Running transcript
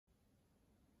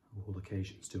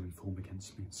occasions do inform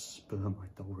against me and spur my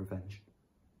dull revenge.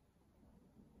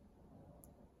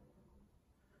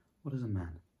 What is a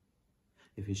man,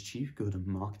 if his chief good and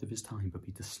market of his time but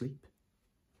be to sleep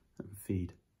and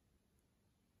feed?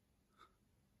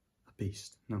 A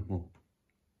beast, no more.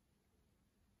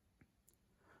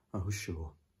 Oh,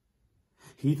 sure.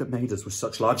 He that made us with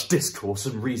such large discourse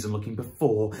and reason looking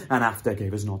before and after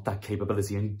gave us not that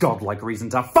capability and godlike reason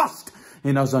to fust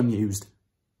in us unused.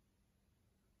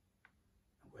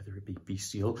 Whether it be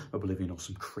bestial oblivion or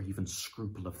some craven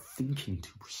scruple of thinking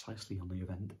too precisely on the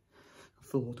event,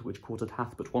 thought which quartered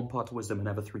hath but one part wisdom and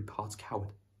ever 3 parts coward.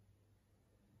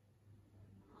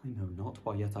 I know not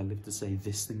why yet I live to say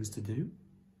this thing's to do.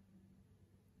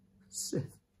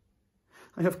 Sith,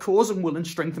 I have cause and will and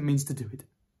strength and means to do it.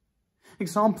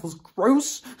 Examples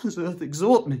gross as earth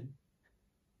exhort me.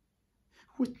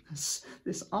 Witness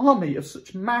this army of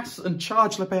such mass and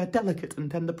charge led by a delicate and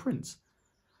tender prince,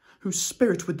 whose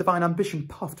spirit with divine ambition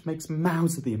puffed makes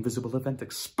mouths of the invisible event,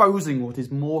 exposing what is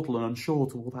mortal and unsure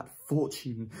to all that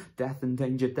fortune, death and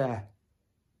danger dare,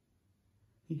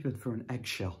 even for an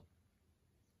eggshell.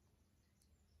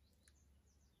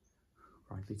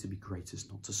 Rightly to be great is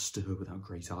not to stir without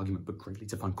great argument, but greatly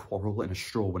to find quarrel in a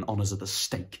straw when honours are the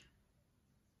stake.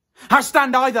 How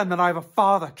stand I then that I have a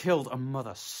father killed, a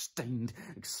mother stained,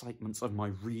 excitements of my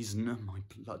reason and my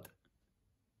blood?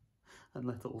 And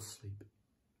let all sleep.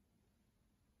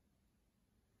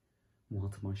 While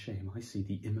to my shame I see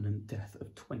the imminent death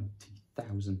of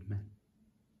 20,000 men,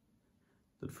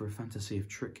 that for a fantasy of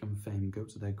trick and fame go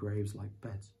to their graves like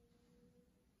beds.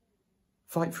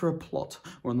 Fight for a plot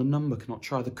whereon the number cannot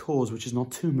try the cause, which is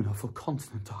not tomb enough or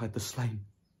continent to hide the slain.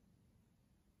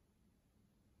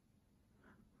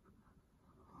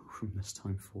 From this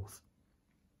time forth,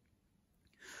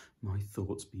 my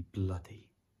thoughts be bloody,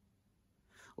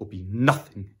 or be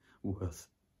nothing worth